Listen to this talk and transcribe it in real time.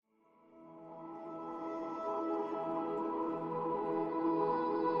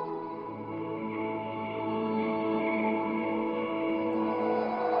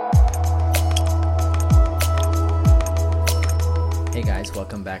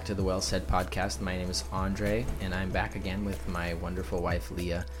Welcome back to the Well Said podcast. My name is Andre, and I'm back again with my wonderful wife,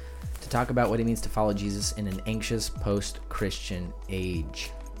 Leah, to talk about what it means to follow Jesus in an anxious post-Christian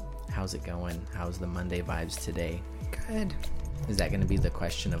age. How's it going? How's the Monday vibes today? Good. Is that going to be the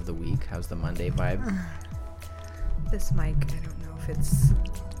question of the week? How's the Monday vibe? This mic, I don't know if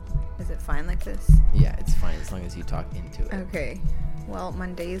is it fine like this? Yeah, it's fine as long as you talk into it. Okay. Well,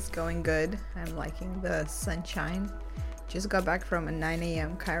 Monday's going good. I'm liking the sunshine. Just got back from a 9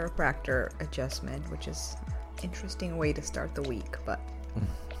 a.m. chiropractor adjustment, which is an interesting way to start the week, but...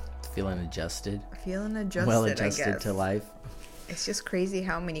 Feeling adjusted? Feeling adjusted, well I adjusted guess. to life? It's just crazy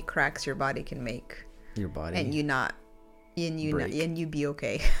how many cracks your body can make. Your body? And you be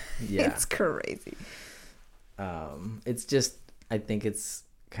okay. Yeah. It's crazy. It's just, I think it's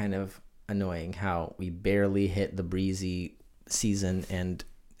kind of annoying how we barely hit the breezy season and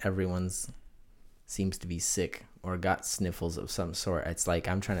everyone's seems to be sick or got sniffles of some sort. It's like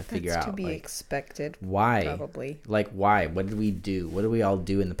I'm trying to figure out, to be expected. Why? Probably. Like, why? What did we do? What did we all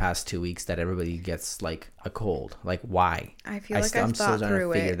do in the past 2 weeks that everybody gets like a cold? Like, why? I feel like I've thought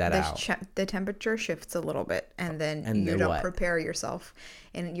through it. Out. The temperature shifts a little bit, and then you don't don't prepare yourself,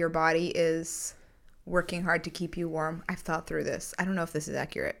 and your body is working hard to keep you warm. I've thought through this. I don't know if this is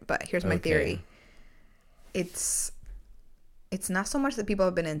accurate, but here's my theory. It's not so much that people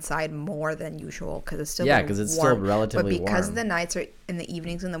have been inside more than usual because it's still still relatively warm. But because the nights are in the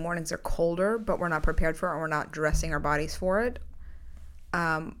evenings and the mornings are colder, but we're not prepared for it and we're not dressing our bodies for it,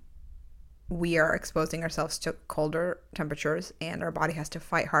 we are exposing ourselves to colder temperatures, and our body has to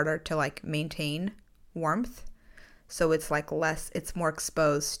fight harder to like maintain warmth. So it's like it's more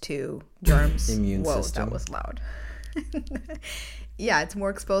exposed to germs. Immune system. That was loud. Yeah, it's more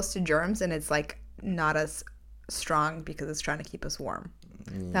exposed to germs, and it's like not as strong because it's trying to keep us warm.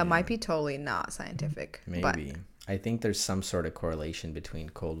 Yeah. That might be totally not scientific. Maybe. But I think there's some sort of correlation between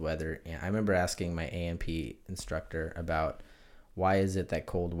cold weather. And I remember asking my A&P instructor about why is it that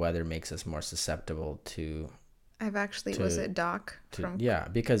cold weather makes us more susceptible to... was it Doc?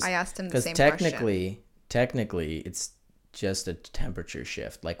 Because I asked him the same question. Technically, it's just a temperature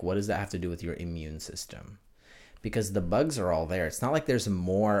shift. Like, what does that have to do with your immune system? Because the bugs are all there. It's not like there's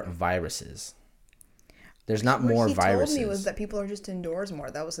more viruses. There's not more viruses. What he told me was that people are just indoors more.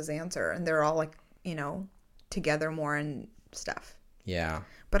 That was his answer. And they're all like, together more and stuff. Yeah.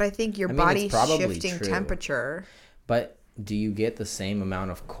 But I think your body shifting temperature. But do you get the same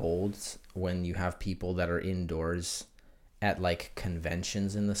amount of colds when you have people that are indoors at like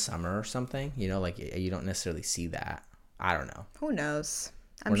conventions in the summer or something? Like you don't necessarily see that. I don't know. Who knows?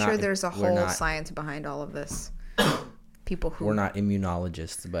 I'm sure there's a whole science behind all of this. We're not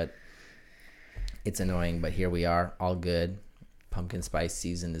immunologists, but it's annoying. But here we are, all good. Pumpkin spice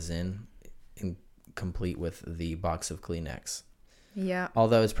season is in complete with the box of Kleenex. Yeah.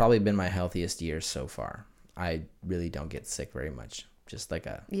 Although it's probably been my healthiest year so far. I really don't get sick very much. Just like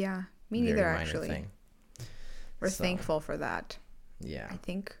a me neither actually. Thing. We're thankful for that. Yeah. I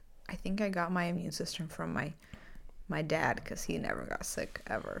think I got my immune system from my dad because he never got sick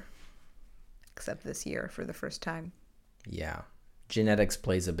ever, except this year for the first time. Yeah, genetics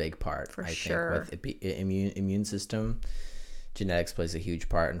plays a big part. I sure. Think with immune system, genetics plays a huge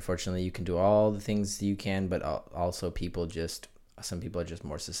part. Unfortunately, you can do all the things you can, but also some people are just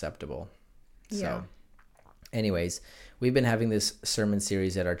more susceptible. Yeah. So, anyways, we've been having this sermon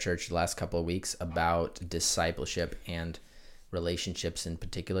series at our church the last couple of weeks about discipleship and relationships in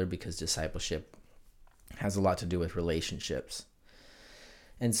particular, because discipleship has a lot to do with relationships.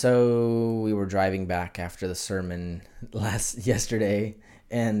 And so we were driving back after the sermon yesterday,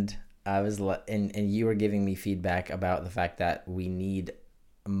 and and you were giving me feedback about the fact that we need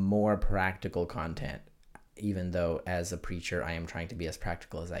more practical content, even though as a preacher I am trying to be as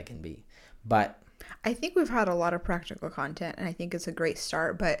practical as I can be. But I think we've had a lot of practical content, and I think it's a great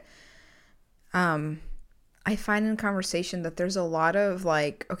start, but I find in conversation that there's a lot of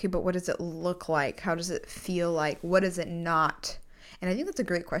like, okay, but what does it look like? How does it feel like? What is it not? And I think that's a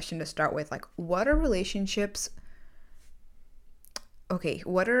great question to start with. Like, what are relationships? Okay,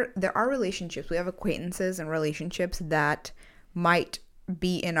 there are relationships. We have acquaintances and relationships that might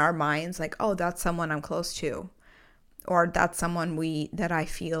be in our minds like, oh, that's someone I'm close to. Or that's someone that I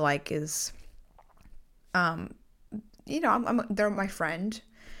feel like is, they're my friend.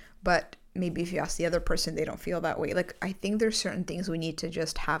 But maybe if you ask the other person, they don't feel that way. Like, I think there's certain things we need to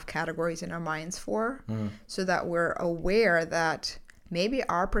just have categories in our minds for, so that we're aware that maybe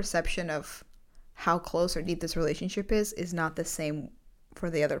our perception of how close or deep this relationship is not the same for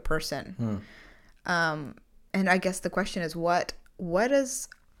the other person. And I guess the question is, what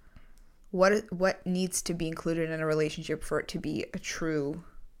what needs to be included in a relationship for it to be a true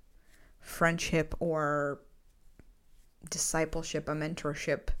friendship or discipleship, a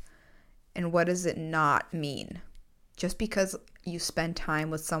mentorship, and what does it not mean? Just because you spend time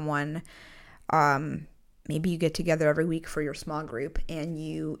with someone, maybe you get together every week for your small group and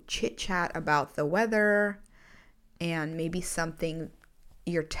you chit chat about the weather and maybe something,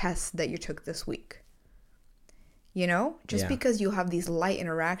 your test that you took this week. You know, just because you have these light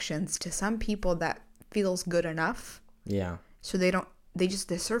interactions, to some people that feels good enough. Yeah. So they just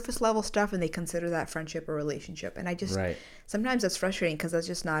the surface level stuff and they consider that friendship or relationship. And I just, sometimes that's frustrating because that's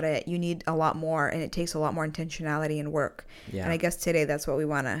just not it. You need a lot more, and it takes a lot more intentionality and work. Yeah. And I guess today that's what we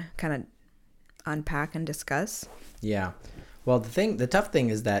want to kind of unpack and discuss. Yeah. Well, the tough thing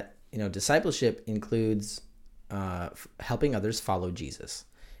is that, discipleship includes helping others follow Jesus.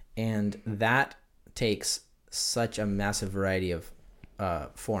 And that takes such a massive variety of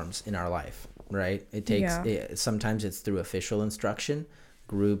forms in our life, right? It takes, sometimes it's through official instruction,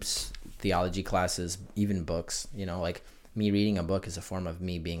 groups, theology classes, even books. Like me reading a book is a form of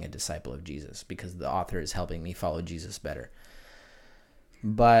me being a disciple of Jesus because the author is helping me follow Jesus better.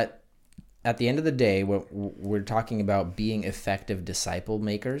 But at the end of the day, we're talking about being effective disciple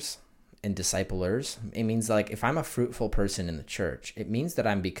makers and disciplers. It means, like, if I'm a fruitful person in the church, it means that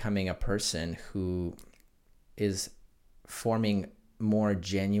I'm becoming a person who is forming more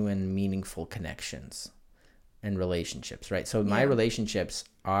genuine, meaningful connections and relationships, right? So my relationships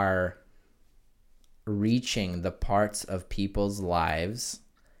are reaching the parts of people's lives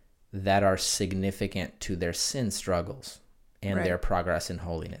that are significant to their sin struggles and their progress in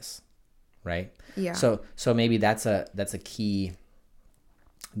holiness, right? Yeah. So maybe that's a key.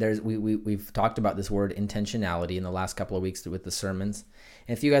 We've talked about this word intentionality in the last couple of weeks with the sermons.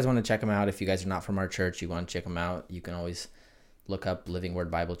 And if you guys want to check them out, if you guys are not from our church, you want to check them out, you can always look up Living Word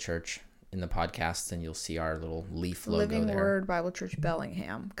Bible Church in the podcasts, and you'll see our little leaf logo there. Living Word Bible Church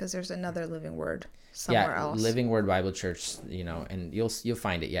Bellingham, because there's another Living Word somewhere else. Living Word Bible Church, and you'll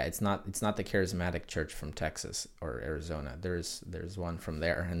find it. Yeah, it's not the charismatic church from Texas or Arizona. There's one from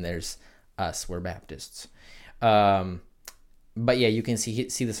there, and there's us. We're Baptists. But yeah, you can see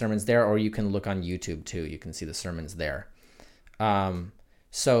the sermons there, or you can look on YouTube too. You can see the sermons there.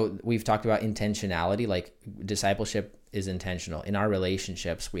 So we've talked about intentionality, like discipleship is intentional. In our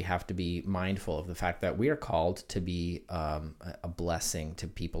relationships, we have to be mindful of the fact that we are called to be a blessing to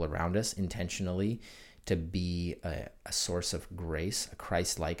people around us intentionally, to be a source of grace, a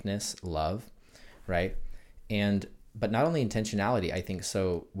Christ-likeness, love, right? But not only intentionality, I think,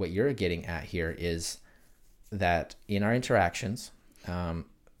 so what you're getting at here is that in our interactions,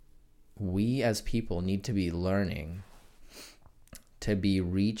 we as people need to be learning to be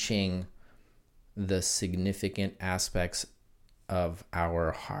reaching the significant aspects of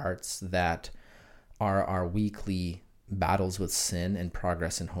our hearts that are our weekly battles with sin and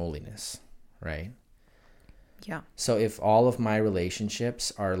progress in holiness, right? Yeah. So if all of my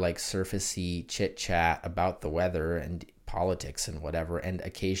relationships are like surfacey chit chat about the weather and politics and whatever, and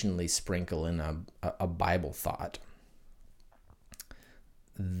occasionally sprinkle in a Bible thought,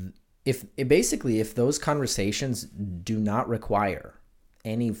 if those conversations do not require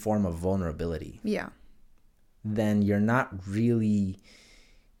any form of vulnerability, then you're not really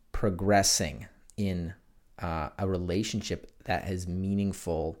progressing in a relationship that has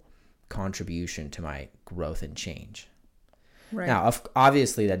meaningful contribution to my growth and change. Right. Now,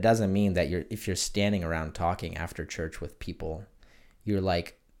 obviously, that doesn't mean that if you're standing around talking after church with people, you're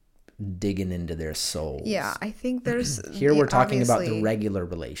like digging into their souls. Yeah, I think there's here we're talking about the regular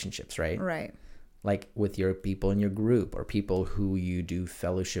relationships, right? Right. Like with your people in your group, or people who you do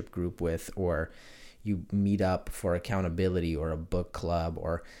fellowship group with, or you meet up for accountability or a book club,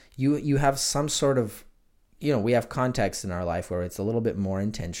 or you have some sort of, we have context in our life where it's a little bit more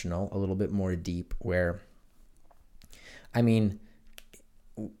intentional, a little bit more deep, where, I mean,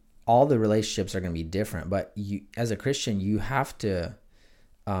 all the relationships are going to be different, but you, as a Christian, you have to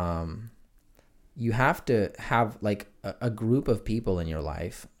have like a group of people in your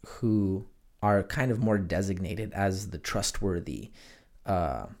life who are kind of more designated as the trustworthy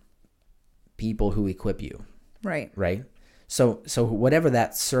people who equip you. Right. Right. So whatever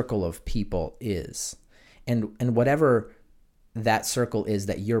that circle of people is, and whatever that circle is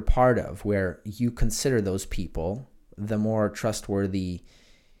that you're part of, where you consider those people the more trustworthy,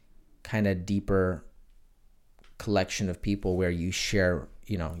 kind of deeper collection of people where you share,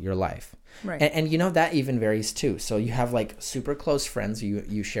 your life. Right. And that even varies too. So you have like super close friends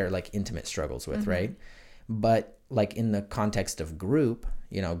you share like intimate struggles with, right? But like in the context of group,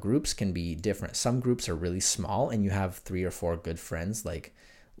 groups can be different. Some groups are really small and you have 3 or 4 good friends, like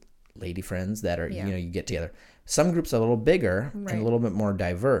lady friends that are, Yeah. you get together. Some groups are a little bigger Right. and a little bit more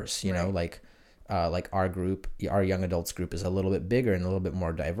diverse, you know, Right. like our group, our young adults group is a little bit bigger and a little bit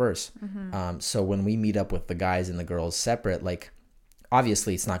more diverse. So when we meet up with the guys and the girls separate, like,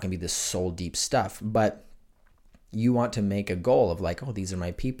 obviously it's not going to be this soul deep stuff, but you want to make a goal of like, oh, these are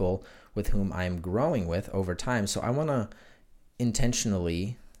my people with whom I'm growing with over time. So I want to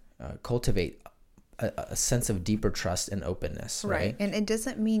intentionally cultivate a sense of deeper trust and openness, right? And it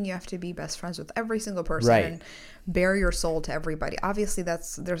doesn't mean you have to be best friends with every single person Right. and bare your soul to everybody. Obviously,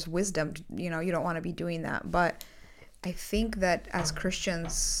 there's wisdom. You don't want to be doing that. But I think that as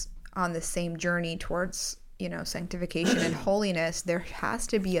Christians on the same journey towards, sanctification and holiness, there has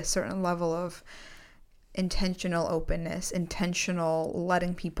to be a certain level of intentional openness, intentional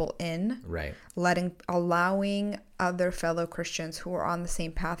letting people in, Right. allowing other fellow Christians who are on the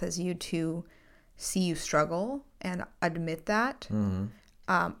same path as you to see you struggle and admit that.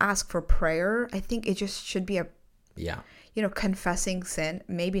 Ask for prayer. I think it just should be confessing sin.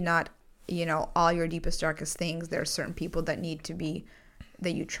 Maybe not, all your deepest, darkest things. There are certain people that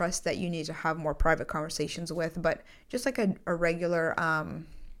you trust, that you need to have more private conversations with, but just like a regular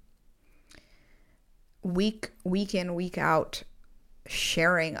week in, week out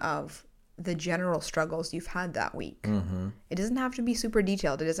sharing of the general struggles you've had that week. It doesn't have to be super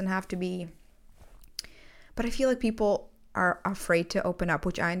detailed. It doesn't have to be, but I feel like people are afraid to open up,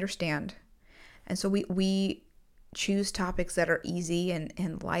 which I understand. And so we choose topics that are easy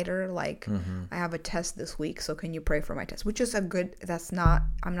and lighter, like I have a test this week, so can you pray for my test? Which is I'm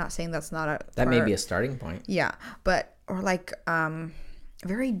not saying that's not that may be a starting point. Yeah, but or like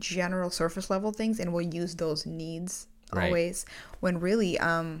very general surface level things, and we'll use those needs always, when really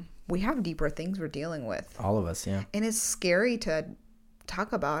we have deeper things we're dealing with. All of us, yeah. And it's scary to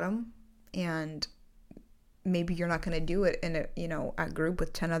talk about them, and maybe you're not going to do it in a group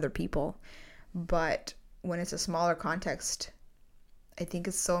with 10 other people. But when it's a smaller context, I think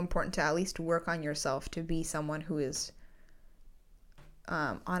it's so important to at least work on yourself to be someone who is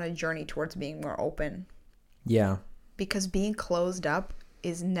on a journey towards being more open. Yeah. Because being closed up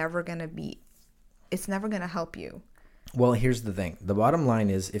is never going to help you. Well, here's the thing. The bottom line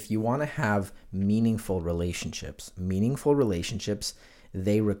is, if you want to have meaningful relationships,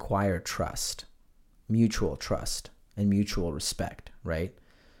 they require trust, mutual trust and mutual respect, right?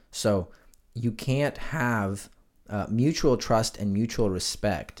 So you can't have mutual trust and mutual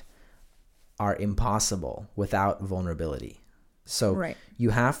respect are impossible without vulnerability. So you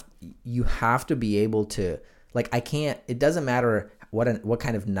have to be able to, like, it doesn't matter what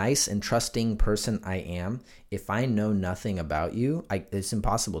kind of nice and trusting person I am. If I know nothing about you, it's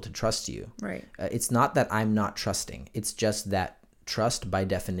impossible to trust you. Right. It's not that I'm not trusting. It's just that trust by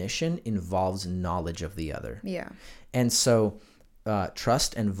definition involves knowledge of the other. Yeah. And so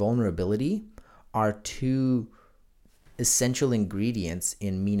trust and vulnerability are two essential ingredients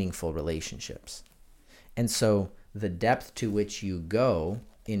in meaningful relationships. And so the depth to which you go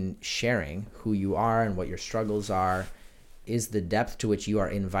in sharing who you are and what your struggles are is the depth to which you are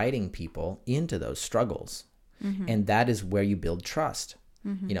inviting people into those struggles. And that is where you build trust.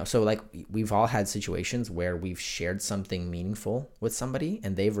 So like we've all had situations where we've shared something meaningful with somebody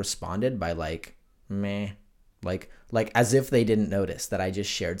and they've responded by like, meh, like as if they didn't notice that I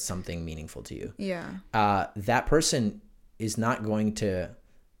just shared something meaningful to you. Yeah. That person is not going to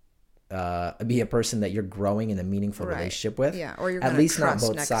be a person that you're growing in a meaningful relationship with. Yeah. Or you're at least not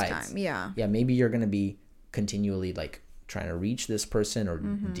both next sides. Time. Yeah. Yeah. Maybe you're going to be continually like trying to reach this person or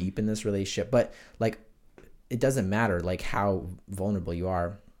deepen this relationship, but like it doesn't matter like how vulnerable you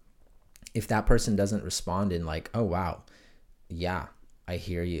are. If that person doesn't respond in like, oh wow, yeah, I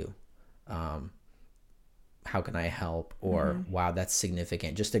hear you, how can I help? Or wow, that's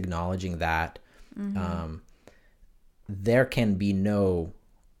significant. Just acknowledging that, there can be no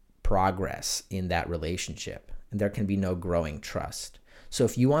progress in that relationship, and there can be no growing trust. So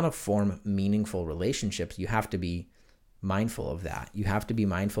if you want to form meaningful relationships, you have to be mindful of that. You have to be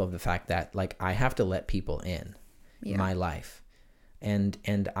mindful of the fact that like I have to let people in my life, and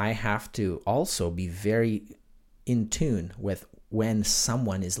I have to also be very in tune with when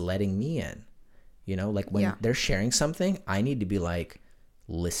someone is letting me in. Like when they're sharing something, I need to be like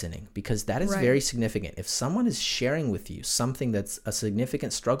listening, because that is very significant. If someone is sharing with you something that's a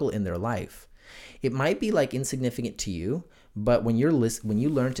significant struggle in their life, it might be like insignificant to you, but when you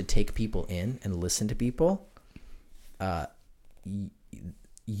learn to take people in and listen to people,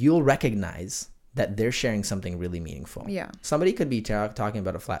 you'll recognize that they're sharing something really meaningful. Yeah. Somebody could be talking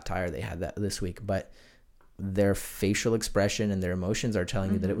about a flat tire they had that this week, but their facial expression and their emotions are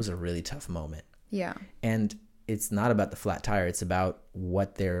telling you that it was a really tough moment. Yeah. And it's not about the flat tire. It's about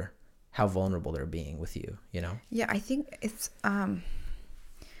what they're how vulnerable they're being with you, you know? Yeah, I think it's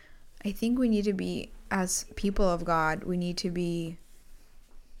I think we need to be, as people of God, we need to be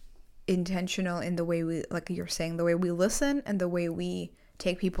intentional in the way we, like you're saying, the way we listen and the way we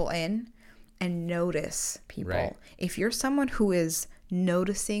take people in and notice people. Right. If you're someone who is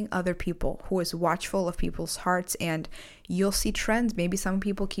noticing other people, who is watchful of people's hearts, and you'll see trends. Maybe some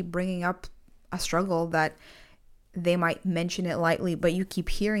people keep bringing up a struggle that they might mention it lightly, but you keep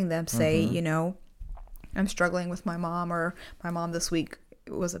hearing them say, you know, I'm struggling with my mom, or my mom this week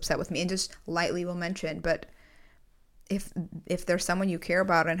was upset with me, and just lightly will mention. But if there's someone you care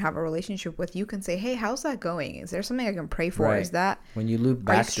about and have a relationship with, you can say, hey, how's that going? Is there something I can pray for? Right. Is that, when you loop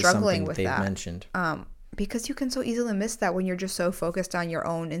back to something that they've mentioned? Because you can so easily miss that when you're just so focused on your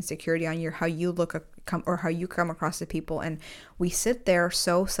own insecurity, on your how you look or how you come across to people. And we sit there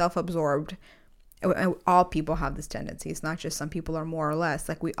so self-absorbed. All people have this tendency. It's not just some people are more or less.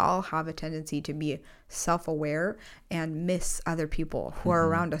 Like, we all have a tendency to be self-aware and miss other people who are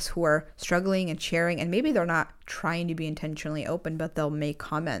around us, who are struggling and sharing. And maybe they're not trying to be intentionally open, but they'll make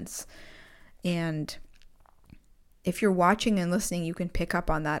comments. And if you're watching and listening, you can pick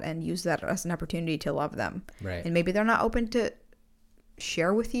up on that and use that as an opportunity to love them. Right. And maybe they're not open to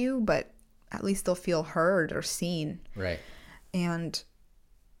share with you, but at least they'll feel heard or seen. Right. And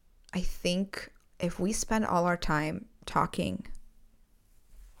I think if we spend all our time talking,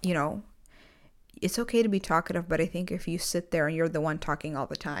 you know, it's okay to be talkative, but I think if you sit there and you're the one talking all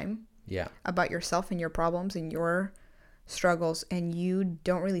the time about yourself and your problems and your struggles, and you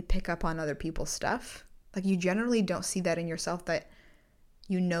don't really pick up on other people's stuff, like, you generally don't see that in yourself, that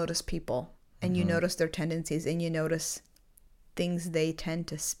you notice people and you notice their tendencies and you notice things they tend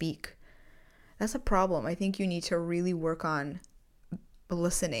to speak. That's a problem. I think you need to really work on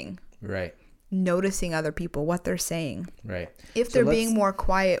listening. Right. Noticing other people, what they're saying. Right. If they're being more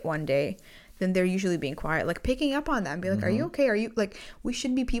quiet one day, then they're usually being quiet. Like, picking up on them. Be like, are you okay? Are you, like, we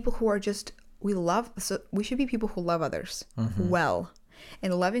should be people who are just, we should be people who love others well.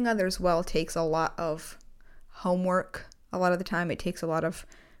 And loving others well takes a lot of homework. A lot of the time it takes a lot of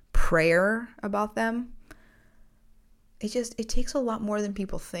prayer about them. It takes a lot more than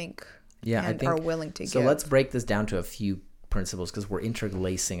people think. Yeah, and I think, are willing to so give. let's break this down to a few principles, because we're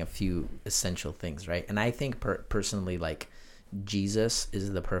interlacing a few essential things, right? And I think personally, like, Jesus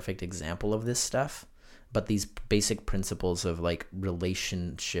is the perfect example of this stuff, but these basic principles of, like,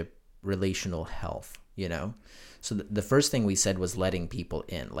 relational health, you know? So the first thing we said was letting people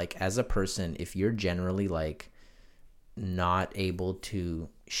in. Like, as a person, if you're generally, like, not able to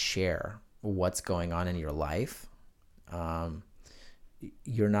share what's going on in your life,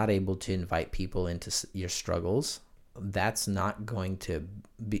 you're not able to invite people into your struggles, that's not going to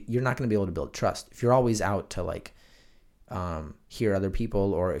be, you're not going to be able to build trust. If you're always out to, like, hear other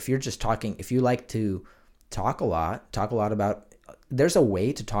people, or if you're just talking, if you like to talk a lot about, there's a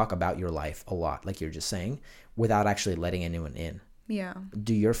way to talk about your life a lot, like you're just saying, without actually letting anyone in. Yeah.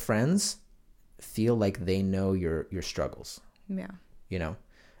 Do your friends feel like they know your struggles? Yeah. You know?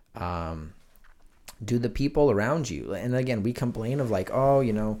 Do the people around you, and again, we complain of, like, oh,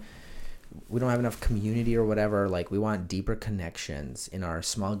 you know, we don't have enough community or whatever, like, we want deeper connections in our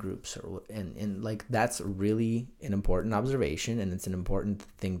small groups, and like, that's really an important observation, and it's an important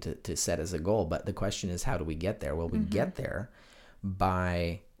thing to set as a goal. But the question is, how do we get there? Well, we get there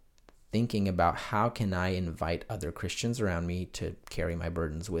by thinking about, how can I invite other Christians around me to carry my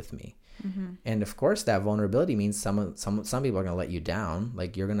burdens with me? And of course, that vulnerability means some people are going to let you down.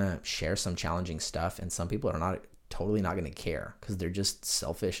 Like, you're going to share some challenging stuff, and some people are totally not going to care because they're just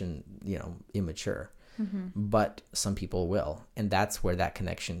selfish and, you know, immature. But some people will, and that's where that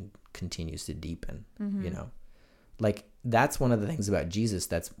connection continues to deepen. You know, like, that's one of the things about Jesus.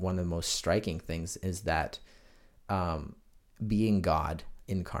 That's one of the most striking things, is that being God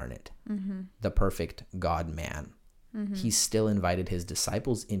incarnate, the perfect God man, he still invited his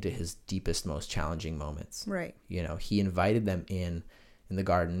disciples into his deepest, most challenging moments. Right. You know, he invited them in the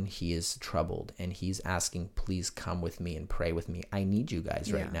garden. He is troubled, and he's asking, please come with me and pray with me. I need you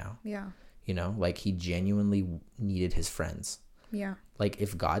guys right now. Yeah. You know, like, he genuinely needed his friends. Yeah. Like,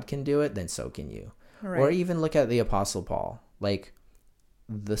 if God can do it, then so can you. Right. Or even look at the Apostle Paul, like,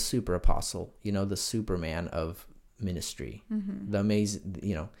 the super apostle, you know, the Superman of ministry, the amazing,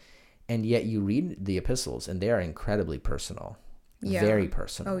 you know, and yet you read the epistles and they are incredibly personal, very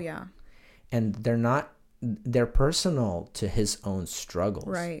personal. Oh yeah. And they're personal to his own struggles.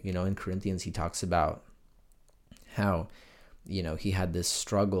 Right. You know, in Corinthians, he talks about how, you know, he had this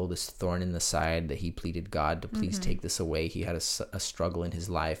struggle, this thorn in the side, that he pleaded God to please take this away. He had a struggle in his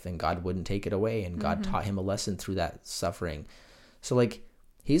life, and God wouldn't take it away. And God taught him a lesson through that suffering. So, like,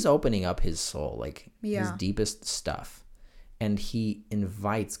 He's opening up his soul, like his Yeah. deepest stuff. And he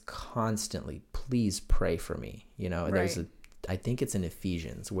invites constantly, please pray for me. Right. I think it's in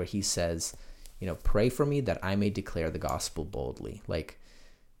Ephesians where he says, pray for me that I may declare the gospel boldly. Like,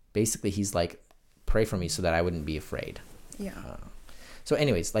 basically he's like, pray for me so that I wouldn't be afraid. Yeah. So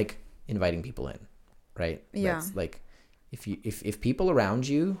anyways, like inviting people in, right? Yeah. That's like, if people around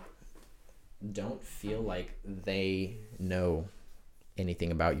you don't feel like they know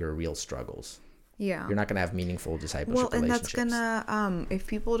anything about your real struggles, Yeah. you're not going to have meaningful discipleship Well, and that's relationships. gonna, if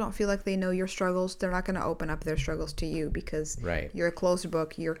people don't feel like they know your struggles, they're not gonna open up their struggles to you because Right. you're a closed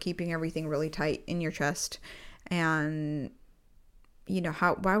book. You're keeping everything really tight in your chest, and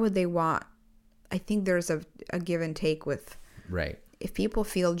why would they want? I think there's a give and take with Right. if people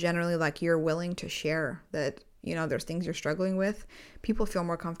feel generally like you're willing to share that there's things you're struggling with, people feel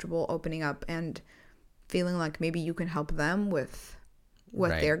more comfortable opening up and feeling like maybe you can help them with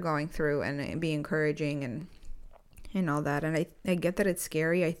what Right. they're going through and be encouraging and all that. And I get that it's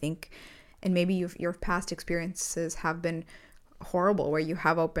scary, I think, and maybe your past experiences have been horrible where you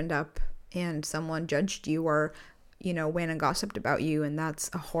have opened up and someone judged you or went and gossiped about you, and that's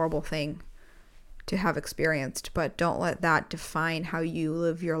a horrible thing to have experienced. But don't let that define how you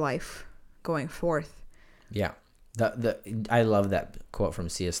live your life going forth. Yeah. I love that quote from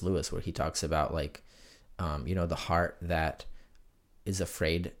C.S. Lewis where he talks about like, the heart that is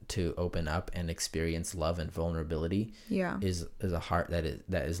afraid to open up and experience love and vulnerability Yeah. is a heart that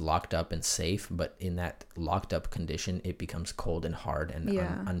is locked up and safe, but in that locked up condition it becomes cold and hard and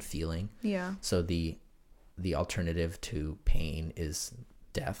unfeeling. Yeah. So the alternative to pain is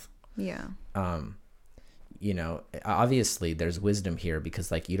death. Yeah. Obviously there's wisdom here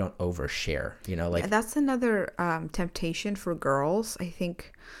because like you don't overshare, like That's another temptation for girls. I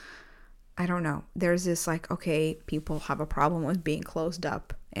think, I don't know. There's this like, okay, people have a problem with being closed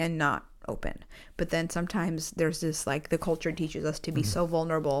up and not open. But then sometimes there's this like the culture teaches us to be so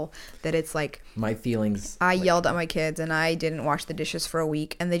vulnerable that it's like my feelings. I yelled at my kids and I didn't wash the dishes for a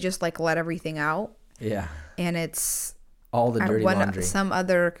week and they just like let everything out. Yeah. And it's All the dirty laundry. Some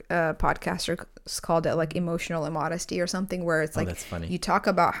other podcaster called it like emotional immodesty or something where it's like that's funny. You talk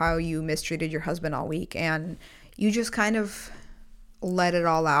about how you mistreated your husband all week and you just kind of let it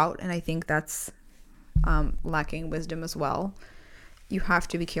all out, and I think that's lacking wisdom as well. You have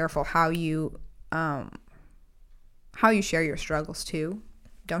to be careful how you share your struggles too.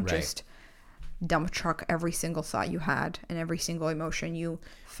 Don't just dump truck every single thought you had and every single emotion you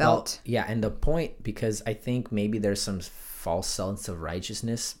felt. Well, yeah, and the point, because I think maybe there's some false sense of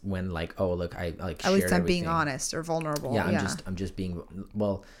righteousness when like, oh look, I like at least I'm everything. being honest or vulnerable. Yeah, I'm just being,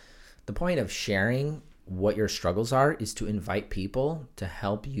 well, the point of sharing what your struggles are is to invite people to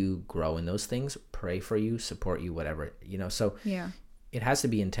help you grow in those things, pray for you, support you, whatever, so Yeah. it has to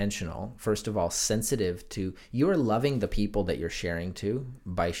be intentional. First of all, sensitive to, you're loving the people that you're sharing to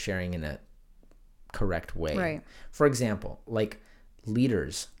by sharing in a correct way. Right. For example, like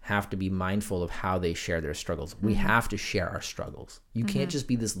leaders have to be mindful of how they share their struggles. We have to share our struggles. You can't just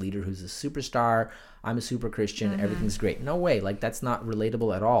be this leader who's a superstar. I'm a super Christian. Everything's great. No way. Like that's not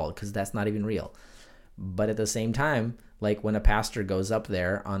relatable at all because that's not even real. But at the same time, like when a pastor goes up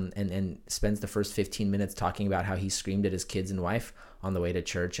there and spends the first 15 minutes talking about how he screamed at his kids and wife on the way to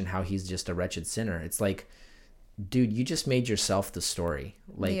church and how he's just a wretched sinner, it's like, dude, you just made yourself the story.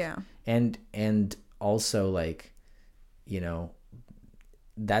 Like, Yeah. And also like,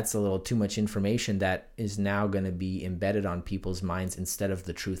 that's a little too much information that is now going to be embedded on people's minds instead of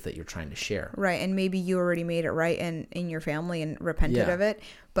the truth that you're trying to share. Right. And maybe you already made it right in your family and repented of it,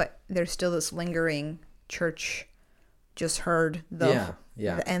 but there's still this lingering church just heard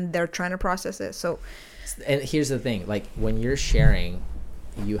and they're trying to process it. So, and here's the thing, like when you're sharing,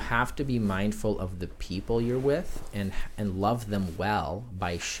 you have to be mindful of the people you're with and love them well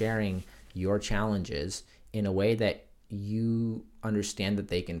by sharing your challenges in a way that you understand that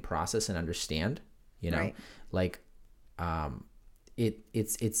they can process and understand, Right. like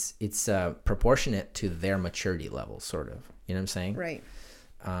it's proportionate to their maturity level, sort of, you know what I'm saying? right.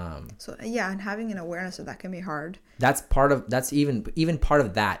 So yeah, and having an awareness of that can be hard. That's even part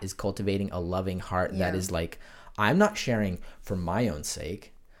of that is cultivating a loving heart that is like, I'm not sharing for my own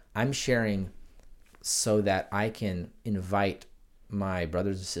sake. I'm sharing so that I can invite my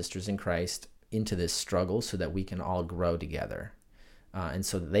brothers and sisters in Christ into this struggle so that we can all grow together, and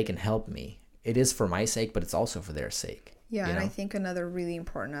so that they can help me. It is for my sake, but it's also for their sake. Yeah, and I think another really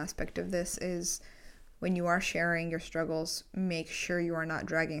important aspect of this is when you are sharing your struggles, make sure you are not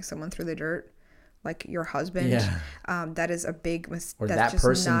dragging someone through the dirt like your husband. Yeah. That is a big Or that's that just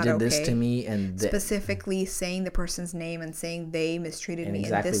person not did okay. this to me, and Specifically saying the person's name and saying they mistreated and me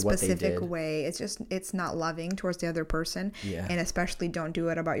exactly in this what they specific did. way. It's not loving towards the other person. Yeah. And especially don't do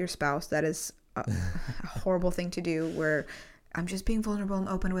it about your spouse. That is a horrible thing to do, where I'm just being vulnerable and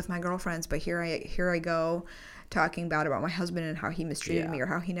open with my girlfriends, but here I go talking bad about my husband and how he mistreated me, or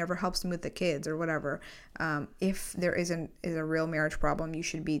how he never helps me with the kids or whatever. If there is a real marriage problem, you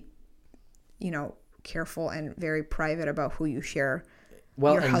should be, careful and very private about who you share.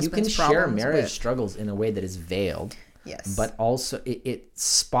 Well, your and you can husband's share problems marriage with. struggles in a way that is veiled. Yes. But also it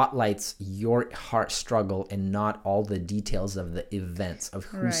spotlights your heart struggle and not all the details of the events of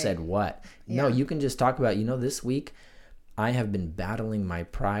who Right. said what. Yeah. No, you can just talk about, this week I have been battling my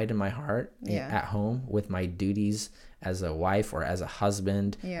pride in my heart at home with my duties as a wife or as a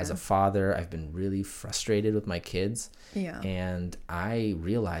husband, as a father. I've been really frustrated with my kids. Yeah. And I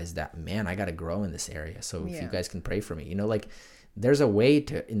realized that, man, I got to grow in this area. So if you guys can pray for me, like there's a way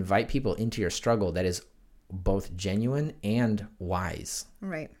to invite people into your struggle that is both genuine and wise.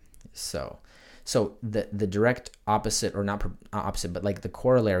 Right. So the direct opposite, or not opposite, but like the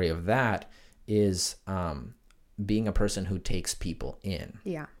corollary of that is being a person who takes people in.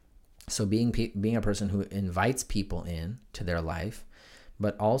 Yeah. So being a person who invites people in to their life,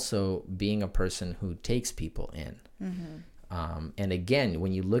 but also being a person who takes people in. Mm-hmm. And again,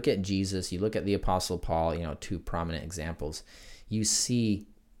 when you look at Jesus, you look at the Apostle Paul, two prominent examples, you see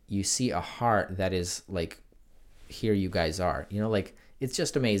a heart that is like, here you guys are, like, it's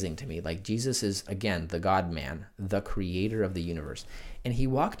just amazing to me. Like, Jesus is, again, the God-man, the creator of the universe. And he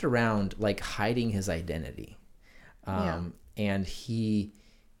walked around like hiding his identity. And he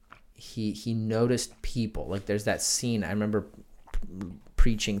noticed people. Like, there's that scene, I remember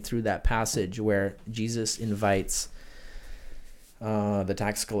preaching through that passage where Jesus invites the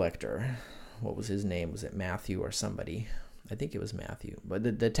tax collector. What was his name? Was it Matthew or somebody? I think it was Matthew,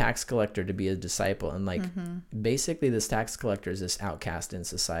 but the tax collector to be a disciple. And like, basically this tax collector is this outcast in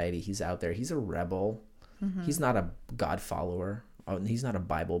society. He's out there. He's a rebel. He's not a God follower. He's not a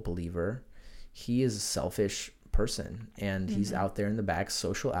Bible believer. He is a selfish person, and he's out there in the back,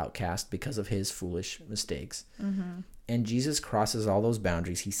 social outcast because of his foolish mistakes. And Jesus crosses all those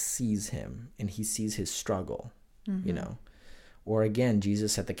boundaries. He sees him and he sees his struggle, Or again,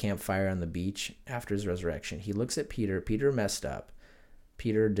 Jesus at the campfire on the beach after his resurrection. He looks at Peter. Peter messed up.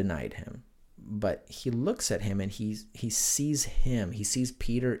 Peter denied him. But he looks at him and he sees him. He sees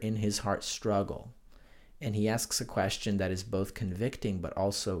Peter in his heart struggle. And he asks a question that is both convicting but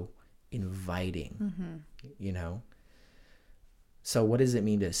also inviting, So what does it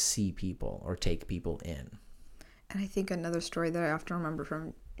mean to see people or take people in? And I think another story that I often remember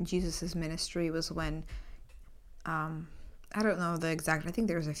from Jesus's ministry was when, I don't know the exact, I think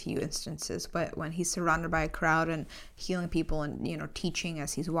there's a few instances, but when he's surrounded by a crowd and healing people and, teaching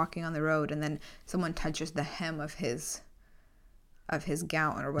as he's walking on the road, and then someone touches the hem of his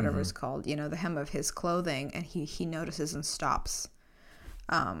gown or whatever it's called, the hem of his clothing, and he notices and stops.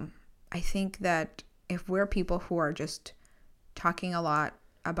 I think that if we're people who are just talking a lot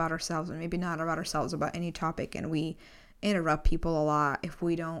about ourselves, and maybe not about ourselves, about any topic, and we interrupt people a lot, if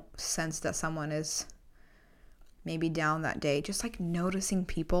we don't sense that someone is maybe down that day, just like noticing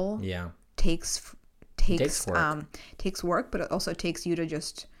people takes work, but it also takes you to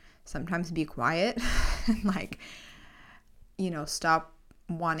just sometimes be quiet and like, stop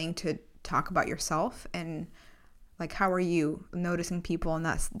wanting to talk about yourself, and like, how are you noticing people? And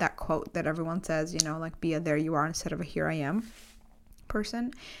that's that quote that everyone says, like, be a there you are instead of a here I am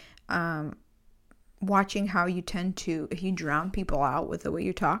person. Watching how you tend to, if you drown people out with the way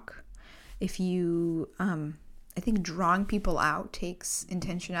you talk, if you I think drawing people out takes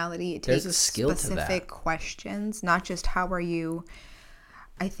intentionality. It There's takes a skill to specific that. questions, not just how are you.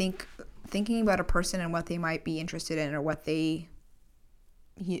 I think thinking about a person and what they might be interested in, or what you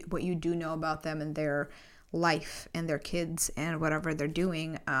do know about them and their life and their kids and whatever they're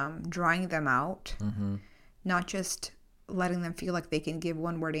doing, drawing them out, not just letting them feel like they can give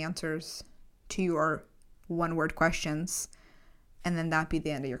one-word answers to your one-word questions, and then that be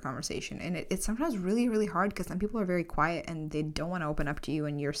the end of your conversation. And it's sometimes really, really hard, because some people are very quiet and they don't want to open up to you,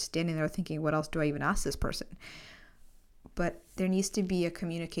 and you're standing there thinking, what else do I even ask this person? But there needs to be a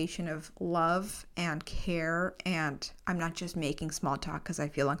communication of love and care, and I'm not just making small talk because I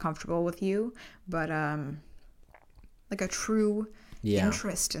feel uncomfortable with you, but like a true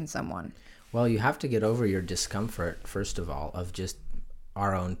interest in someone. Well, you have to get over your discomfort, first of all, of just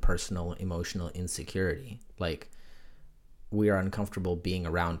our own personal emotional insecurity. Like, we are uncomfortable being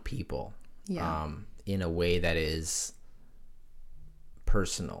around people in a way that is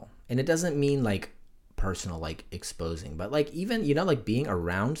personal. And it doesn't mean like personal, like exposing, but like even, you know, like being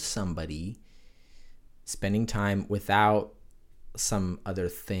around somebody, spending time without some other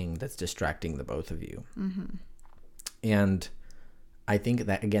thing that's distracting the both of you. Mm-hmm. And I think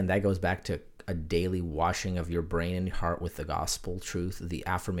that, again, that goes back to a daily washing of your brain and heart with the gospel truth, the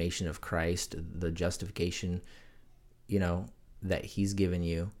affirmation of Christ, the justification, you know, that he's given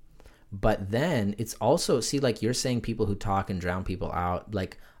you. But then it's also, see, like you're saying, people who talk and drown people out.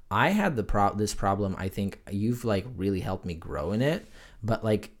 Like I had this problem. I think you've like really helped me grow in it. But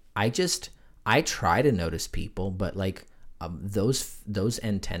like I try to notice people, but like those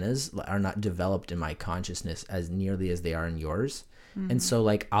antennas are not developed in my consciousness as nearly as they are in yours. Mm-hmm. And so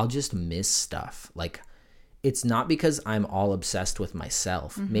like I'll just miss stuff. Like it's not because I'm all obsessed with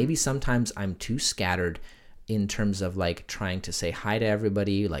myself. Mm-hmm. Maybe sometimes I'm too scattered in terms of like trying to say hi to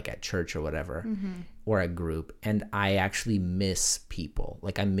everybody, like at church or whatever, mm-hmm. or a group, and I actually miss people.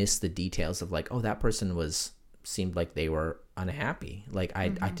 Like I miss the details of like, oh, that person seemed like they were unhappy. Like I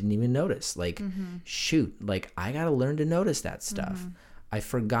didn't even notice. Like mm-hmm. shoot, like I gotta learn to notice that stuff. Mm-hmm. I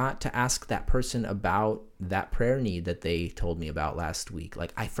forgot to ask that person about that prayer need that they told me about last week.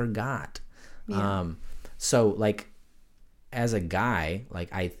 Like I forgot. Yeah. So like as a guy,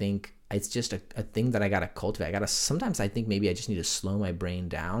 like I think it's just a thing that I gotta cultivate. Sometimes I think maybe I just need to slow my brain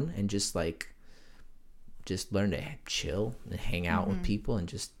down and just learn to chill and hang out mm-hmm. with people and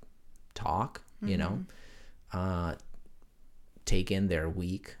just talk, mm-hmm. you know, take in their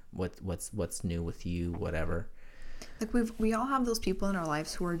week, what's new with you, whatever. Like we all have those people in our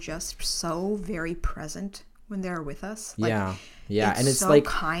lives who are just so very present when they're with us. Like, yeah, and it's so like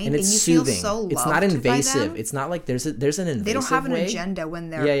kind, and it's you soothing. Feel so loved. It's not invasive. By them. It's not like there's an invasive They don't have an way. agenda when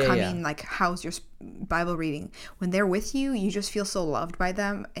they're coming. Like, how's your Bible reading? When they're with you, you just feel so loved by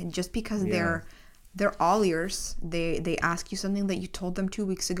them, and just because they're all ears. They ask you something that you told them 2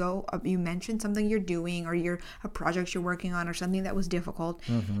 weeks ago. You mentioned something you're doing, or a project you're working on, or something that was difficult,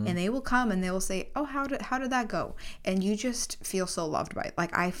 mm-hmm. and they will come and they will say, "Oh, how did that go?" And you just feel so loved by it.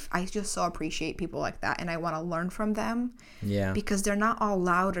 Like I just so appreciate people like that, and I want to learn from them. Yeah, because they're not all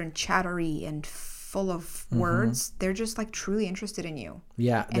loud and chattery and full of mm-hmm. words. They're just like truly interested in you.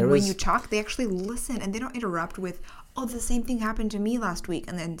 Yeah, and when you talk, they actually listen, and they don't interrupt with, "Oh, the same thing happened to me last week,"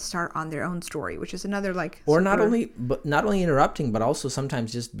 and then start on their own story, which is another like. Or not only interrupting, but also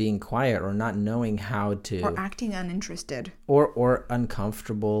sometimes just being quiet or not knowing how to. Or acting uninterested. Or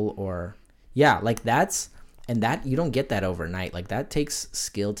uncomfortable, or like that you don't get that overnight. Like that takes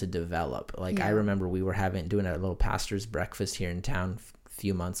skill to develop. Like I remember we were doing a little pastor's breakfast here in town a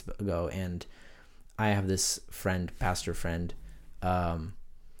few months ago, and I have this pastor friend.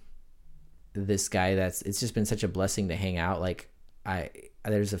 This guy it's just been such a blessing to hang out. Like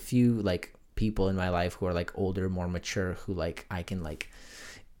there's a few like people in my life who are like older, more mature, who like I can like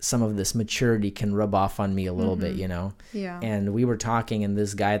some of this maturity can rub off on me a little mm-hmm. bit, you know? Yeah. And we were talking, and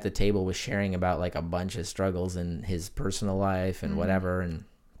this guy at the table was sharing about like a bunch of struggles in his personal life and mm-hmm. whatever.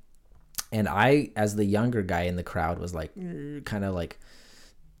 And I, as the younger guy in the crowd, was like kind of like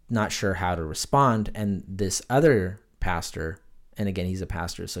not sure how to respond. And this other pastor, and again, he's a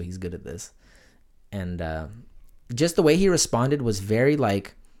pastor, so he's good at this. And just the way he responded was very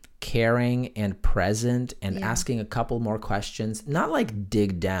like caring and present, and asking a couple more questions, not like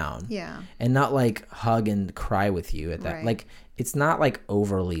dig down, and not like hug and cry with you at that. Right. Like it's not like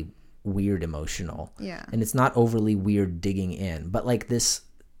overly weird emotional, and it's not overly weird digging in, but like this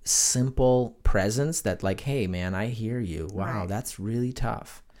simple presence that like, hey man, I hear you. Wow, that's really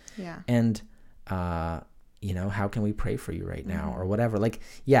tough. Yeah. And you know, how can we pray for you right now, or whatever? Like,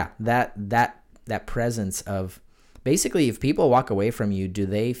 that presence of basically, if people walk away from you, do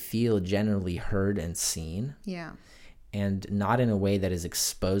they feel generally heard and seen? Yeah. And not in a way that is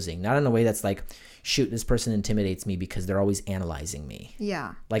exposing, not in a way that's like, shoot, this person intimidates me because they're always analyzing me.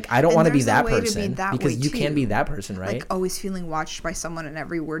 Yeah. Like, I don't want to be that person, because you can be that person, right? Like always feeling watched by someone, and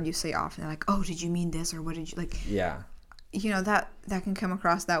every word you say often, they're like, oh, did you mean this? Or what did you like? Yeah. You know, that can come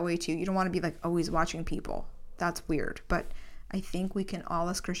across that way too. You don't want to be like always watching people. That's weird. But I think we can all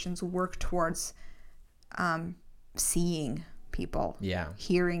as Christians work towards seeing people,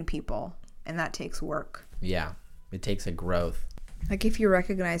 hearing people, and that takes work. Yeah, it takes a growth. Like if you're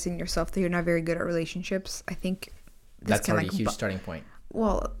recognizing yourself that you're not very good at relationships, I think that's already a huge starting point.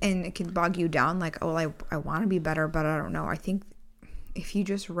 Well, and it can bog you down. Like, oh, I want to be better, but I don't know. I think if you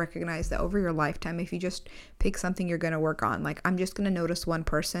just recognize that over your lifetime, if you just pick something you're going to work on, like I'm just going to notice one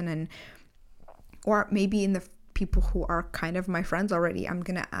person, or maybe in the people who are kind of my friends already, I'm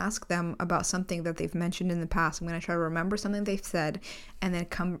going to ask them about something that they've mentioned in the past. I'm going to try to remember something they've said and then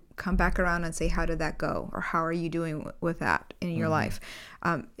come back around and say, how did that go? Or how are you doing with that in your life?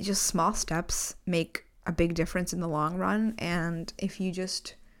 Just small steps make a big difference in the long run. And if you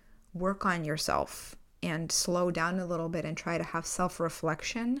just work on yourself and slow down a little bit and try to have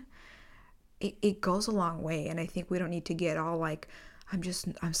self-reflection, it goes a long way. And I think we don't need to get all like,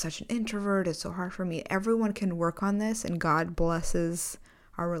 I'm such an introvert, it's so hard for me. Everyone can work on this, and God blesses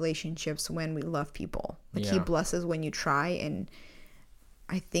our relationships when we love people. Like He blesses when you try. And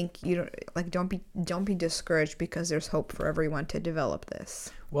I think don't be discouraged, because there's hope for everyone to develop this.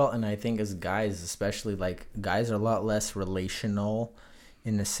 Well, and I think as guys, especially, like, guys are a lot less relational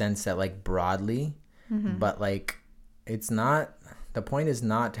in the sense that, like, broadly, but like, it's not, the point is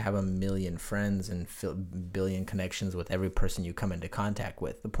not to have a million friends and billion connections with every person you come into contact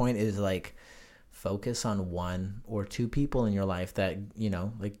with. The point is, like, focus on one or two people in your life that, you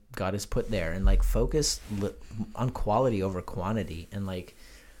know, like, God has put there, and, like, focus on quality over quantity, and, like,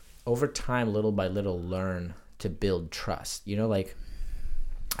 over time, little by little, learn to build trust. You know, like,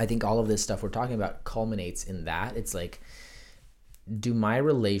 I think all of this stuff we're talking about culminates in that. It's like, do my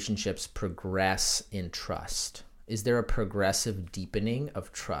relationships progress in trust? Is there a progressive deepening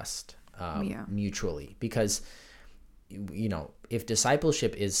of trust mutually? Because, you know, if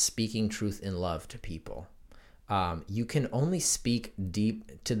discipleship is speaking truth in love to people, you can only speak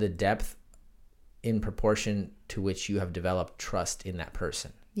deep to the depth in proportion to which you have developed trust in that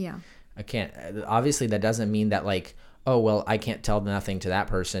person. Yeah. Obviously that doesn't mean that, like, oh, well, I can't tell nothing to that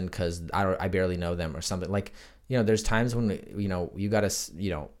person because I barely know them or something. Like, you know, there's times when, you know, you got to,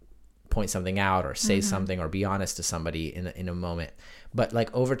 you know, point something out or say something or be honest to somebody in a moment. But,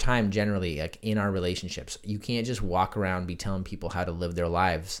 like, over time, generally, like, in our relationships, you can't just walk around be telling people how to live their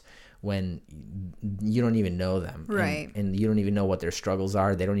lives when you don't even know them. Right. And you don't even know what their struggles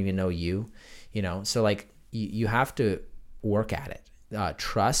are. They don't even know you, you know? So, like, you have to work at it.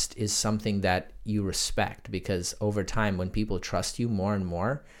 Trust is something that you respect, because over time, when people trust you more and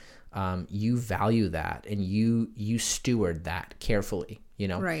more, you value that, and you steward that carefully, you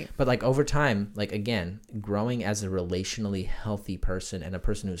know? Right. But, like, over time, like, again, growing as a relationally healthy person and a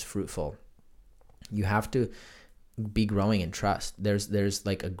person who's fruitful, you have to be growing in trust. There's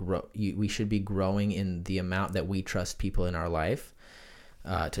like we should be growing in the amount that we trust people in our life,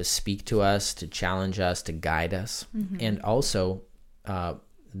 to speak to us, to challenge us, to guide us. And also,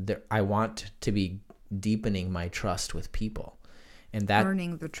 I want to be deepening my trust with people. And that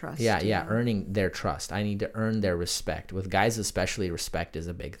earning the trust. Yeah, earning their trust. I need to earn their respect. With guys especially, respect is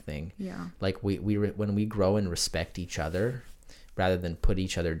a big thing. Yeah. Like, we when we grow and respect each other rather than put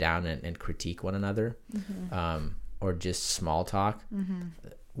each other down and critique one another, or just small talk,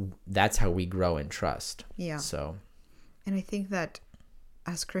 that's how we grow in trust. Yeah. So, and I think that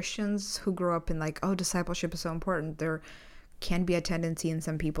as Christians who grow up in, like, oh, discipleship is so important, there can be a tendency in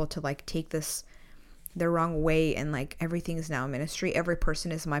some people to, like, take this the wrong way, and, like, everything is now ministry. Every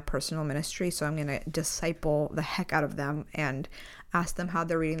person is my personal ministry, so I'm gonna disciple the heck out of them and ask them how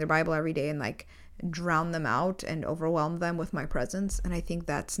they're reading their Bible every day, and, like, drown them out and overwhelm them with my presence. And I think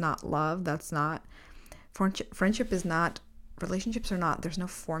that's not love. That's not friendship. Is not, relationships are not, there's no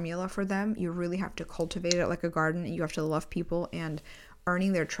formula for them. You really have to cultivate it like a garden, and you have to love people, and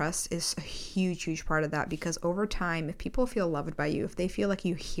earning their trust is a huge part of that, because over time, if people feel loved by you, if they feel like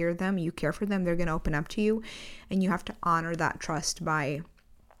you hear them, you care for them, they're going to open up to you, and you have to honor that trust by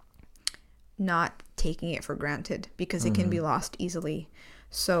not taking it for granted, because it can be lost easily.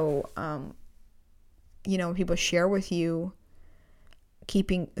 So, you know, when people share with you,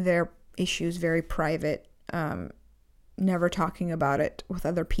 keeping their issues very private, never talking about it with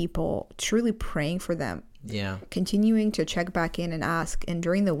other people, truly praying for them. Yeah. Continuing to check back in and ask, and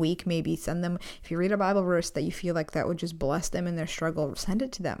during the week, maybe send them, if you read a Bible verse that you feel like that would just bless them in their struggle, send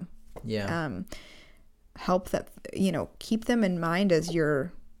it to them. Yeah. Help that, you know, keep them in mind as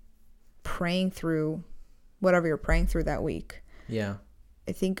you're praying through whatever you're praying through that week. Yeah.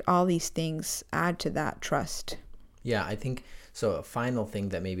 I think all these things add to that trust. Yeah, I think so. A final thing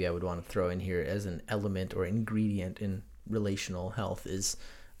that maybe I would want to throw in here as an element or ingredient in relational health is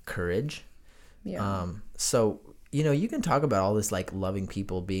courage. Yeah. So, you know, you can talk about all this, like, loving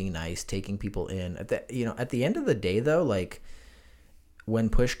people, being nice, taking people in. At the end of the day, though, like, when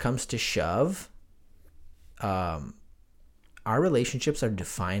push comes to shove, our relationships are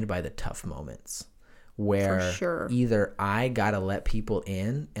defined by the tough moments, where either I gotta let people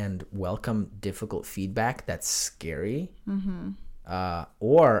in and welcome difficult feedback that's scary,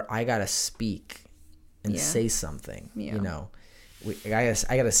 or I gotta speak and say something, you know. I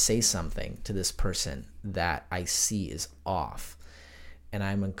gotta say something to this person that I see is off, and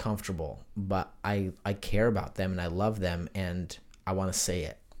I'm uncomfortable, but I care about them and I love them and I want to say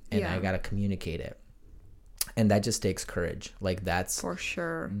it, and I gotta communicate it, and that just takes courage. Like that's for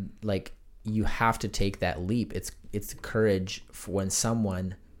sure. Like you have to take that leap. It's courage for when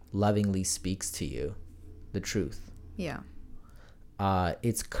someone lovingly speaks to you the truth. Yeah.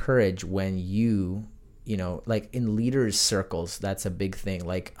 It's courage when you know, like in leaders circles, that's a big thing.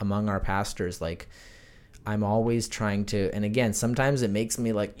 Like among our pastors, like I'm always trying to, and again, sometimes it makes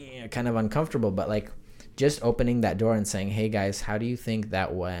me like kind of uncomfortable, but like just opening that door and saying, hey guys, how do you think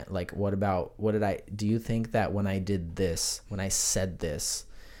that went? Like, do you think that when I did this, when I said this,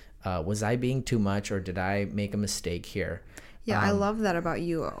 was I being too much or did I make a mistake here? Yeah, I love that about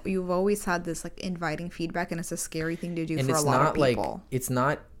you. You've always had this like inviting feedback, and it's a scary thing to do for a lot of people. Like, it's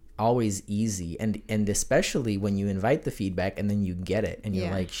not always easy, and especially when you invite the feedback and then you get it and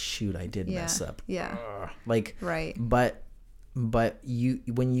you're like, shoot, I did mess up. Yeah. Like, right. But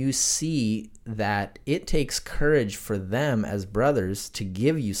when you see that it takes courage for them as brothers to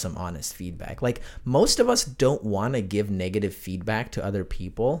give you some honest feedback. Like most of us don't want to give negative feedback to other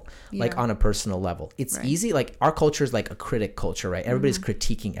people, like on a personal level. It's easy. Like our culture is like a critic culture, right? Everybody's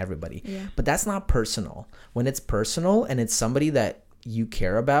critiquing everybody, but that's not personal. When it's personal and it's somebody that you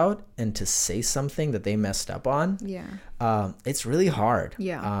care about, and to say something that they messed up on, it's really hard.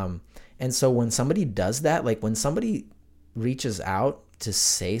 And so when somebody does that, like when somebody reaches out to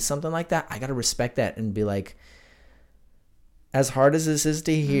say something like that, I got to respect that and be like, as hard as this is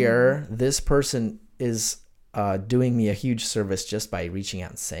to hear, this person is doing me a huge service just by reaching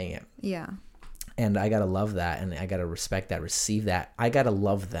out and saying it. Yeah. And I got to love that, and I got to respect that, receive that. I got to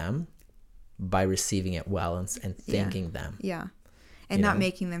love them by receiving it well and thanking them. Yeah. And not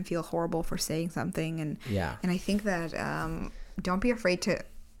making them feel horrible for saying something. And I think that don't be afraid to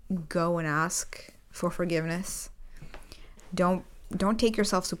go and ask for forgiveness. Don't take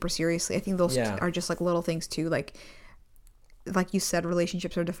yourself super seriously. I think those are just like little things too. Like you said,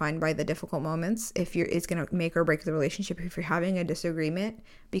 relationships are defined by the difficult moments. It's going to make or break the relationship if you're having a disagreement,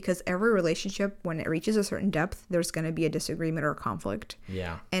 because every relationship, when it reaches a certain depth, there's going to be a disagreement or a conflict.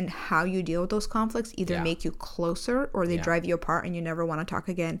 Yeah. And how you deal with those conflicts either make you closer or they drive you apart and you never want to talk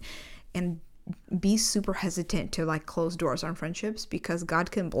again. And be super hesitant to like close doors on friendships, because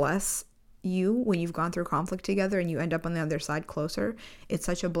God can bless you when you've gone through conflict together and you end up on the other side closer. It's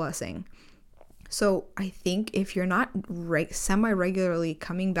such a blessing. So I think if you're not semi-regularly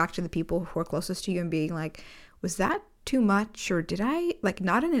coming back to the people who are closest to you and being like, was that too much, or did I, like,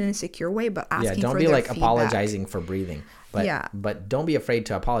 not in an insecure way, but asking for their feedback. Yeah, don't be like apologizing for breathing. But don't be afraid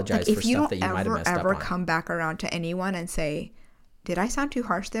to apologize for stuff that you might have messed up on. If you don't ever come back around to anyone and say, did I sound too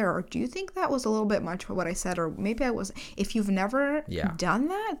harsh there? Or do you think that was a little bit much for what I said? Or maybe I wasn't. If you've never done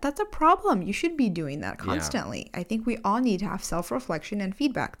that, that's a problem. You should be doing that constantly. I think we all need to have self-reflection and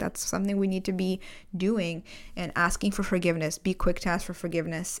feedback. That's something we need to be doing, and asking for forgiveness. Be quick to ask for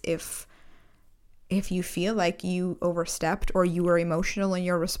forgiveness if you feel like you overstepped or you were emotional in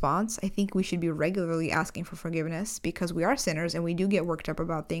your response. I think we should be regularly asking for forgiveness, because we are sinners and we do get worked up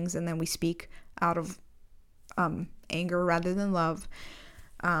about things, and then we speak out of anger rather than love.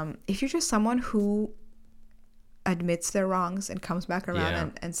 If you're just someone who admits their wrongs and comes back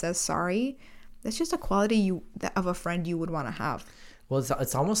around and says sorry, that's just a quality of a friend you would want to have. Well,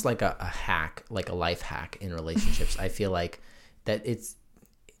 it's almost like a hack, like a life hack in relationships. I feel like that it's,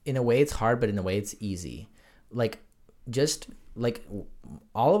 in a way it's hard, but in a way it's easy. Like, just like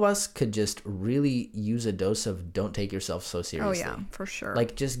all of us could just really use a dose of don't take yourself so seriously. Oh yeah, for sure.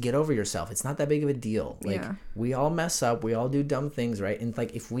 Like, just get over yourself. It's not that big of a deal. Like, we all mess up. We all do dumb things, right? And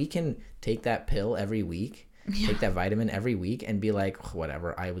like, if we can take that pill every week, take that vitamin every week and be like,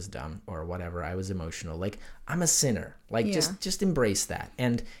 whatever, I was dumb, or whatever, I was emotional. Like, I'm a sinner. Like, just embrace that,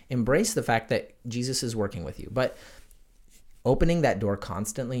 and embrace the fact that Jesus is working with you. But opening that door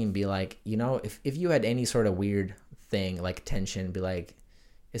constantly and be like, you know, if you had any sort of weird thing, like tension, be like,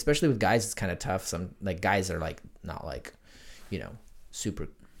 especially with guys, it's kind of tough. Some like guys are like not like, you know, super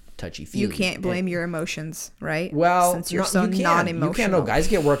touchy feely. You can't blame your emotions, right? Well, since you're so non-emotional. You can't. No, guys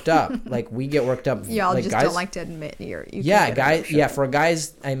get worked up. Like, we get worked up. Y'all like, just guys, don't like to admit you're. Guys. Yeah, for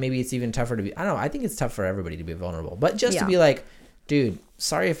guys, maybe it's even tougher to be. I don't know. I think it's tough for everybody to be vulnerable, but just to be like, dude,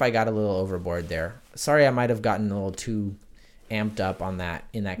 sorry if I got a little overboard there. Sorry, I might have gotten a little too amped up on that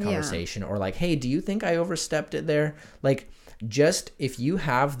in that conversation, or like, hey, do you think I overstepped it there? Like, just if you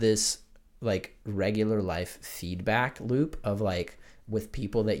have this like regular life feedback loop of like with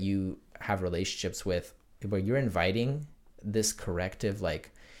people that you have relationships with, where you're inviting this corrective,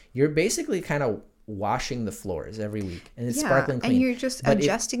 like, you're basically kind of washing the floors every week and it's sparkling clean. And you're just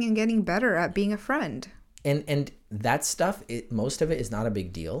adjusting and getting better at being a friend. And that stuff, most of it is not a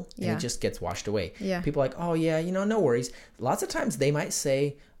big deal. And it just gets washed away. Yeah. People are like, oh yeah, no worries. Lots of times they might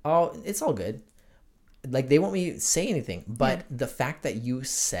say, oh, it's all good. Like they won't me say anything, but the fact that you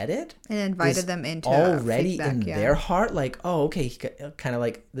said it and invited them into already feedback, in their heart, like, oh, okay, kind of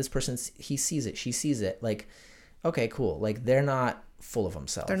like this person, he sees it, she sees it, like, okay, cool. Like they're not full of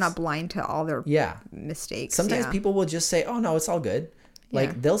themselves. They're not blind to all their mistakes. Sometimes people will just say, oh no, it's all good.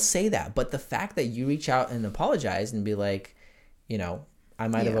 Like they'll say that, but the fact that you reach out and apologize and be like, I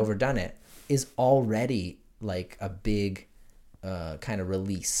might have overdone it, is already like a big kind of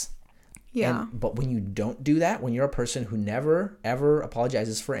release. Yeah. But when you don't do that, when you're a person who never ever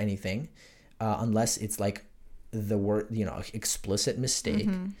apologizes for anything, unless it's like the word, explicit mistake,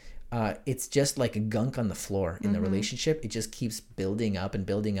 it's just like a gunk on the floor in the relationship. It just keeps building up, and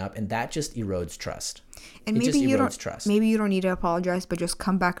that just erodes trust. And maybe you don't need to apologize, but just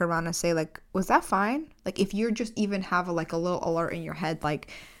come back around and say, like, was that fine? Like, if you're just even have a little alert in your head,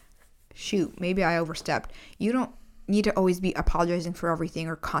 like, shoot, maybe I overstepped. You don't need to always be apologizing for everything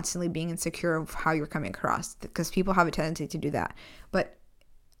or constantly being insecure of how you're coming across, because people have a tendency to do that. But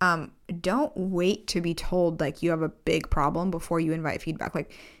don't wait to be told like you have a big problem before you invite feedback.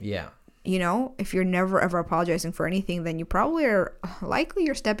 Like, if you're never ever apologizing for anything, then you probably are likely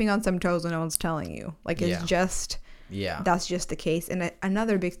you're stepping on some toes and no one's telling you. Like, it's just that's just the case. And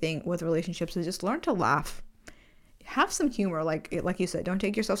another big thing with relationships is just learn to laugh, have some humor. Like you said, don't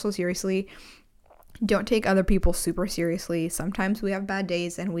take yourself so seriously. Don't take other people super seriously. Sometimes we have bad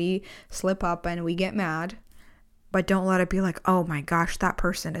days and we slip up and we get mad, but don't let it be like, oh my gosh, that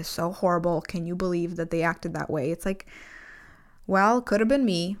person is so horrible. Can you believe that they acted that way? It's like, well, could have been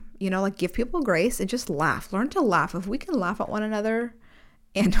me. Like, give people grace and just laugh. Learn to laugh. If we can laugh at one another,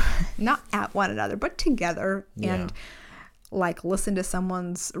 and not at one another, but together, and like listen to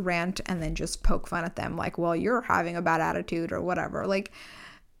someone's rant and then just poke fun at them, like, well, you're having a bad attitude or whatever. Like,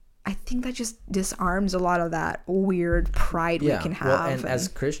 I think that just disarms a lot of that weird pride we can have. Well, and as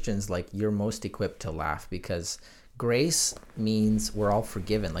Christians, like, you're most equipped to laugh, because grace means we're all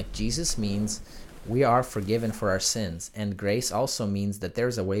forgiven. Like, Jesus means we are forgiven for our sins. And grace also means that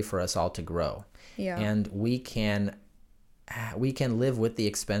there's a way for us all to grow. Yeah. And we can live with the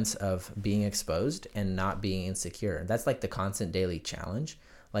expense of being exposed and not being insecure. That's like the constant daily challenge.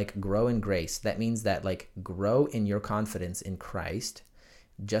 Like, grow in grace. That means that, like, grow in your confidence in Christ,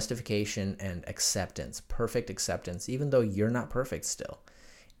 justification and acceptance, perfect acceptance, even though you're not perfect still.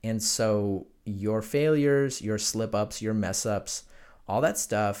 And so your failures, your slip-ups, your mess-ups, all that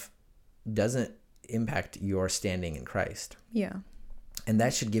stuff doesn't impact your standing in Christ. Yeah. And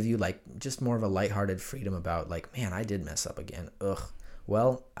that should give you like just more of a lighthearted freedom about like, man, I did mess up again. Ugh.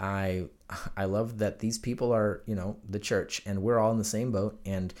 Well, I love that these people are, the church, and we're all in the same boat,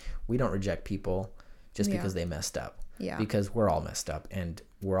 and we don't reject people just because they messed up. Yeah. Because we're all messed up and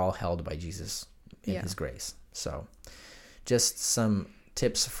we're all held by Jesus in his grace. So just some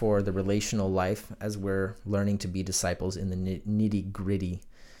tips for the relational life as we're learning to be disciples in the nitty gritty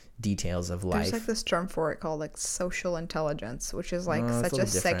details of life. There's like this term for it called like social intelligence, which is like such a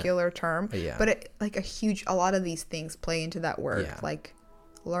secular term, but it like a lot of these things play into that word, like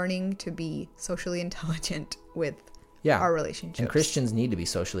learning to be socially intelligent with our relationships. And Christians need to be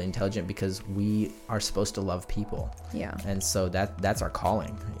socially intelligent because we are supposed to love people. Yeah. And so that's our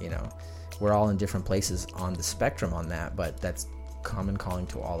calling, We're all in different places on the spectrum on that, but that's common calling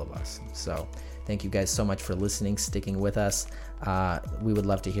to all of us. So thank you guys so much for listening, sticking with us. We would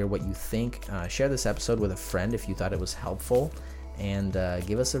love to hear what you think. Share this episode with a friend if you thought it was helpful, and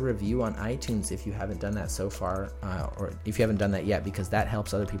give us a review on iTunes if you haven't done that so far, or if you haven't done that yet, because that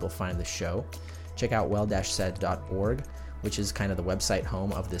helps other people find the show. Check out well-said.org, which is kind of the website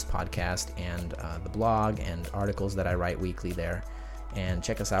home of this podcast, and the blog and articles that I write weekly there. And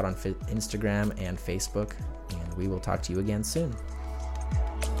check us out on Instagram and Facebook, and we will talk to you again soon.